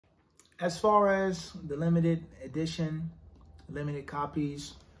As far as the limited edition, limited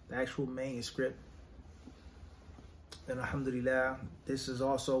copies, the actual manuscript, then alhamdulillah, this is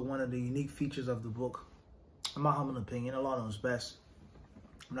also one of the unique features of the book. In my humble opinion, Allah knows best.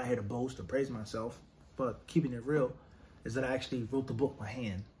 I'm not here to boast or praise myself, but keeping it real is that I actually wrote the book by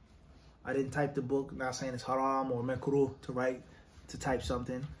hand. I didn't type the book, not saying it's haram or makruh to type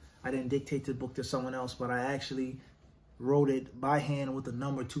something. I didn't dictate the book to someone else, but I actually wrote it by hand with a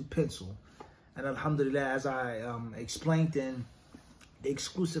number 2 pencil. And alhamdulillah, as I explained in the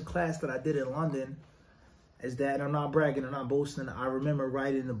exclusive class that I did in London, is that, and I'm not bragging, I'm not boasting, I remember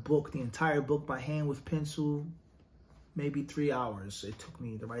writing the book, the entire book by hand with pencil, maybe 3 hours it took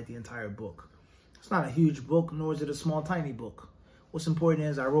me to write the entire book. It's not a huge book, nor is it a small, tiny book. What's important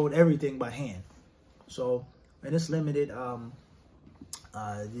is I wrote everything by hand. So in this limited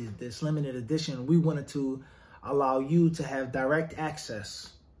edition, we wanted to allow you to have direct access,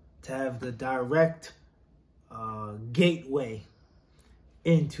 to have the direct gateway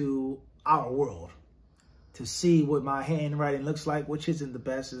into our world, to see what my handwriting looks like, which isn't the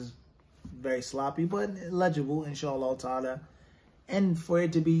best, is very sloppy, but legible, inshallah ta'ala. And for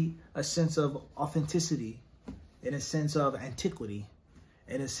it to be a sense of authenticity, in a sense of antiquity,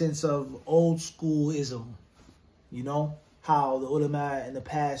 in a sense of old schoolism. You know, how the ulama in the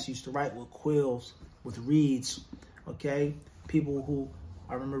past used to write with quills, with reeds, okay? People who,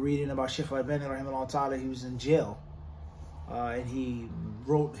 I remember reading about Shaykh al-Albani, rahimahullah ta'ala, he was in jail. And he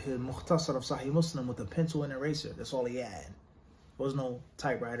wrote his Mukhtasar of Sahih Muslim with a pencil and eraser. That's all he had. There was no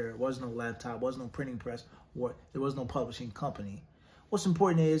typewriter, there was no laptop, there was no printing press, or there was no publishing company. What's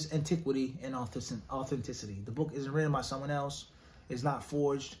important is antiquity and authenticity. The book isn't written by someone else. It's not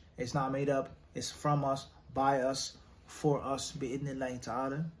forged. It's not made up. It's from us, by us, for us, bi'idhnillahi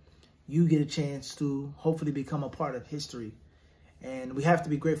ta'ala. You get a chance to hopefully become a part of history. And we have to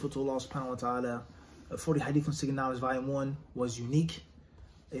be grateful to Allah subhanahu wa ta'ala. 40 Hadith and Seeking Knowledge Volume 1 was unique.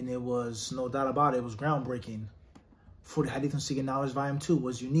 And it was, no doubt about it, it was groundbreaking. 40 Hadith and Seeking Knowledge Volume 2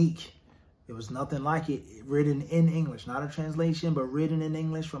 was unique. There was nothing like it, written in English. Not a translation, but written in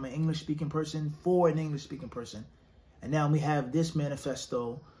English from an English-speaking person for an English-speaking person. And now we have this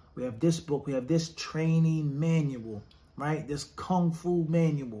manifesto, we have this book, we have this training manual, right? This Kung Fu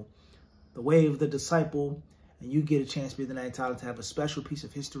manual, the way of the disciple. And you get a chance, be the night title, to have a special piece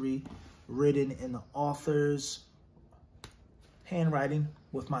of history written in the author's handwriting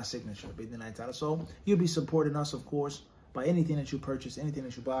with my signature, be the night title. So you'll be supporting us, of course, by anything that you purchase, anything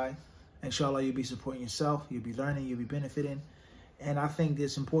that you buy. Inshallah, you'll be supporting yourself, you'll be learning, you'll be benefiting. And I think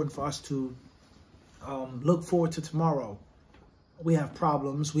it's important for us to look forward to tomorrow. We have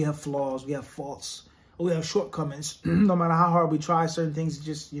problems, we have flaws, we have faults, we have shortcomings. No matter how hard we try, certain things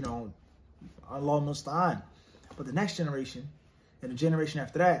just, you know, Allah musta'an. But the next generation and the generation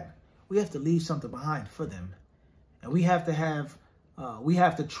after that, we have to leave something behind for them. And we have to have, we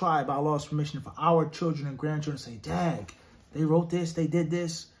have to try, by Allah's permission, for our children and grandchildren to say, Dad, they wrote this, they did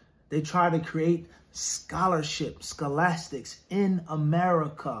this. They try to create scholarship, scholastics in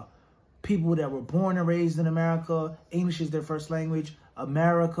America. People that were born and raised in America, English is their first language,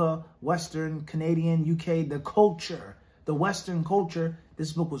 America, Western, Canadian, UK, the culture, the Western culture.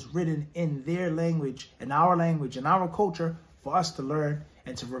 This book was written in their language, in our culture, for us to learn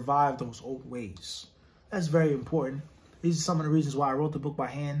and to revive those old ways. That's very important. These are some of the reasons why I wrote the book by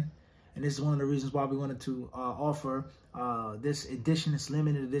hand. And this is one of the reasons why we wanted to offer this edition, this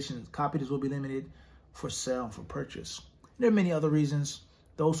limited edition. Copies will be limited for sale, for purchase. There are many other reasons.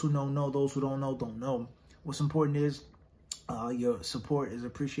 Those who know, those who don't know. What's important is your support is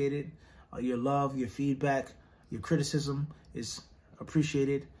appreciated. Your love, your feedback, your criticism is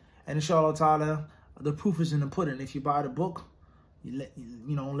appreciated. And inshallah ta'ala, the proof is in the pudding. If you buy the book,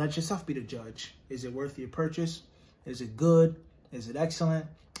 let yourself be the judge. Is it worth your purchase? Is it good? Is it excellent?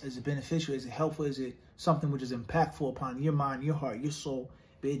 Is it beneficial? Is it helpful? Is it something which is impactful upon your mind, your heart, your soul?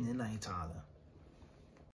 Bi'idhnillahi ta'ala.